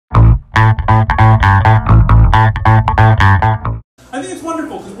I think it's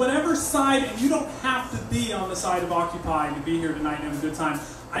wonderful because whatever side, and you don't have to be on the side of Occupy to be here tonight and have a good time.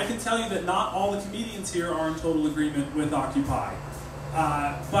 I can tell you that not all the comedians here are in total agreement with Occupy.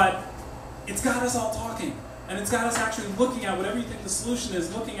 But it's got us all talking. And it's got us actually looking at whatever you think the solution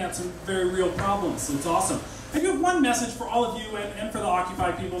is, looking at some very real problems. So it's awesome. I do have one message for all of you and for the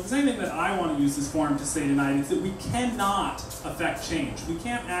Occupy people. If there's anything that I want to use this forum to say tonight, it's that we cannot affect change. We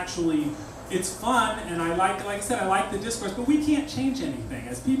can't actually, it's fun, and like I said, I like the discourse, but we can't change anything.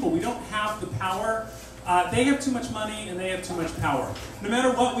 As people, we don't have the power. They have too much money and they have too much power. No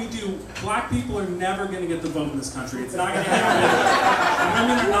matter what we do, black people are never going to get the vote in this country. It's not going to happen.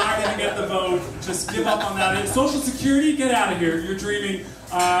 Women are not going to get the vote. Just give up on that. And Social Security, get out of here. You're dreaming.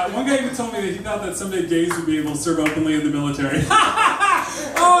 One guy even told me that he thought that someday gays would be able to serve openly in the military.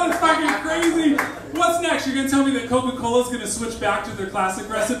 Oh, that's fucking crazy. What's next? You're going to tell me that Coca-Cola is going to switch back to their classic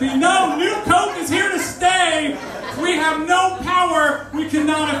recipe? No, new Coke is here to stay. We have no power. We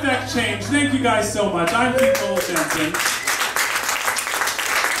cannot affect change. Thank you guys so much. I'm Jensen.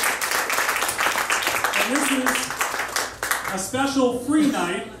 And this is a special free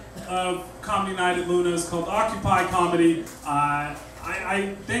night of Comedy Night at Luna's called Occupy Comedy.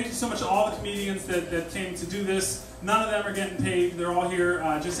 I thank you so much to all the comedians that came to do this. None of them are getting paid. They're all here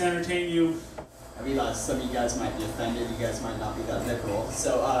just to entertain you. I realize some of you guys might be offended. You guys might not be that liberal.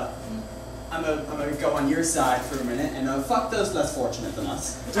 So I'm gonna go on your side for a minute and fuck those less fortunate than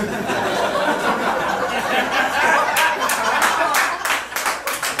us.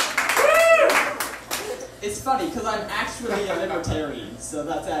 It's funny because I'm actually a libertarian, so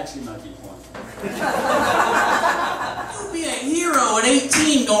that's actually my key point. You'll be a hero at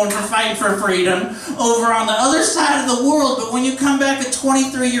 18 going to fight for freedom over on the other side of the world, but when you come back a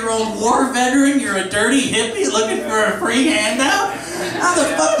 23-year-old war veteran, you're a dirty hippie looking for a free handout? How the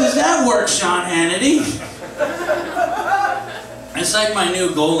fuck does that work, Sean Hannity? It's like my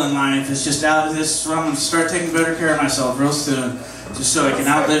new goal in life is just out of this, I'm going to start taking better care of myself real soon, just so I can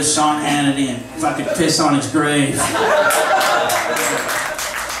outlive Sean Hannity and fucking piss on his grave.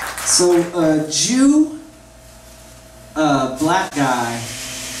 So, Jew, black guy,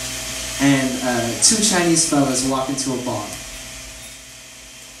 and two Chinese fellas walk into a bar.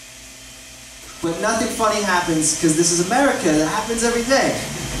 But nothing funny happens because this is America. That happens every day.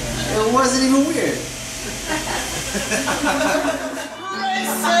 It wasn't even weird.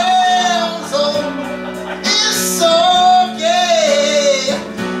 Racism is so gay.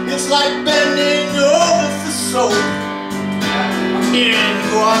 It's like bending over for soap in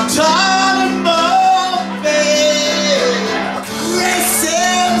Guantanamo Bay.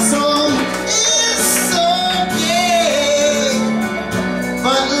 Racism is so gay,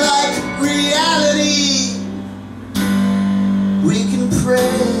 but like reality, we can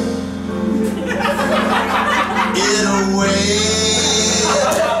pray it away.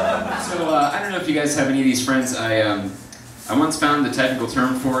 So I don't know if you guys have any of these friends. I once found the technical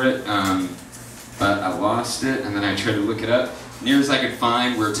term for it, but I lost it, and then I tried to look it up. Near as I could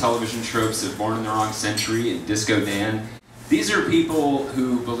find were television tropes of Born in the Wrong Century and Disco Dan. These are people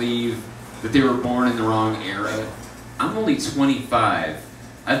who believe that they were born in the wrong era. I'm only 25.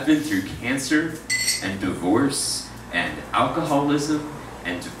 I've been through cancer and divorce and alcoholism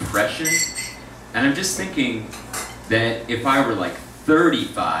and depression. And I'm just thinking that if I were like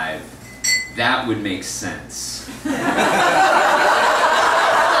 35, that would make sense. I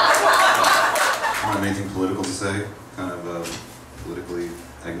don't have anything political to say, kind of politically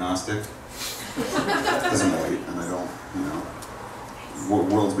agnostic. Because I'm white and I don't, you know,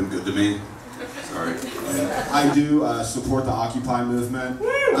 world's been good to me. Sorry. I do support the Occupy movement.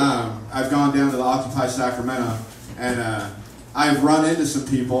 I've gone down to the Occupy Sacramento and I've run into some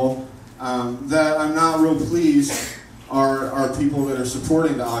people that I'm not real pleased are people that are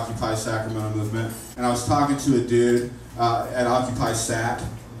supporting the Occupy Sacramento movement. And I was talking to a dude at Occupy Sac,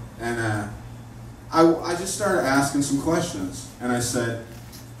 and I just started asking some questions. And I said,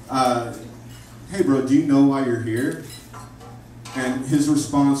 hey bro, do you know why you're here? And his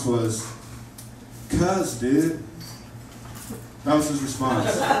response was, "'Cause, dude." That was his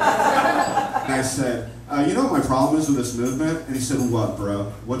response. And I said, you know what my problem is with this movement? And he said, what,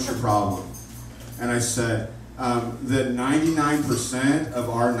 bro? What's your problem? And I said, that 99% of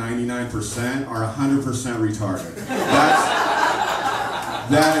our 99% are 100% retarded.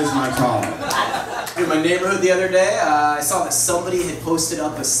 That is my problem. In my neighborhood the other day, I saw that somebody had posted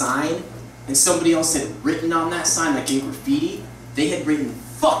up a sign, and somebody else had written on that sign, like in graffiti, they had written,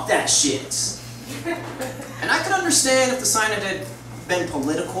 "Fuck that shit." And I could understand if the sign had been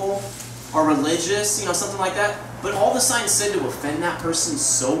political or religious, you know, something like that. But all the signs said to offend that person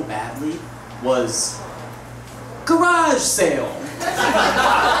so badly was garage sale.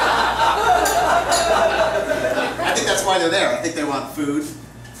 I think that's why they're there. I think they want food,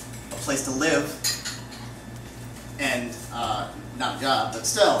 a place to live, and not a job, but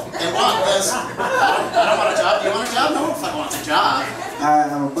still, they want this. I don't want a job. Do you want a job? No one fucking wants a job.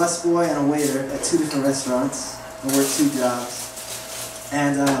 I'm a busboy and a waiter at 2 different restaurants. I work 2 jobs.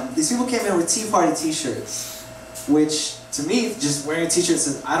 And these people came in with Tea Party t-shirts, which, to me, just wearing a t-shirt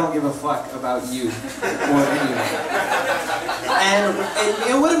says, I don't give a fuck about you or anyone. And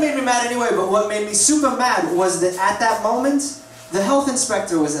it would have made me mad anyway, but what made me super mad was that at that moment, the health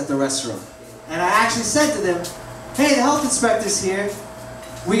inspector was at the restaurant. And I actually said to them, hey, the health inspector's here.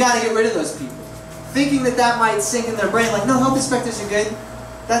 We gotta get rid of those people. Thinking that that might sink in their brain, like, no, health inspectors are good.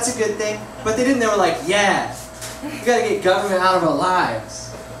 That's a good thing. But they didn't. They were like, yeah, we gotta get government out of our lives.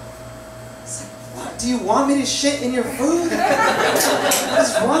 It's like, what? Do you want me to shit in your food? What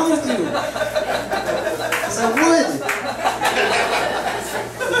is wrong with you? Because I would.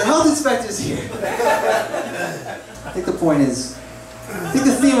 But the health inspector's here. I think the point is, I think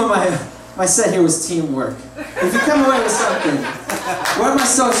the theme of my set here was teamwork. If you come away with something, where are my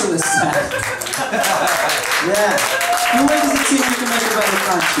socialists at? Yeah. You work as a team, you can make a better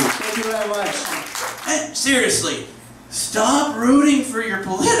country. Thank you very much. And seriously, stop rooting for your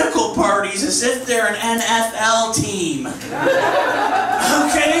political parties as if they're an NFL team.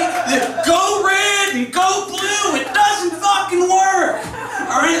 Okay? Go red and go blue. It doesn't fucking work.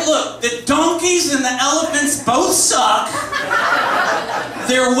 Alright, look, the donkeys and the elephants both suck.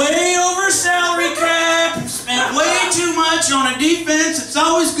 They're way over salary cap, spent way too much on a defense that's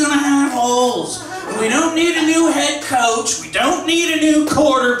always gonna have holes. We don't need a new head coach, we don't need a new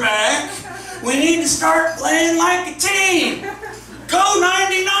quarterback. We need to start playing like a team. Go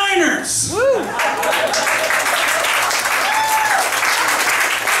 99ers! Woo!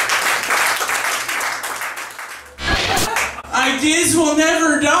 Ideas will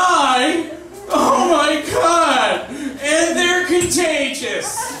never die. Oh my God! And they're contagious.